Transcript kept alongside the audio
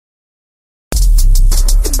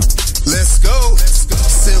Let's go.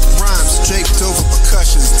 Silk rhymes draped over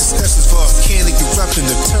percussions. Discussions volcanic eruption,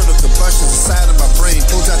 eternal combustion inside of my brain.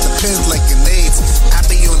 Pulls out the pins like grenades. I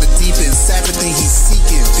be on the deep end, everything he's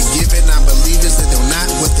seeking. Forgiving, I'm believing.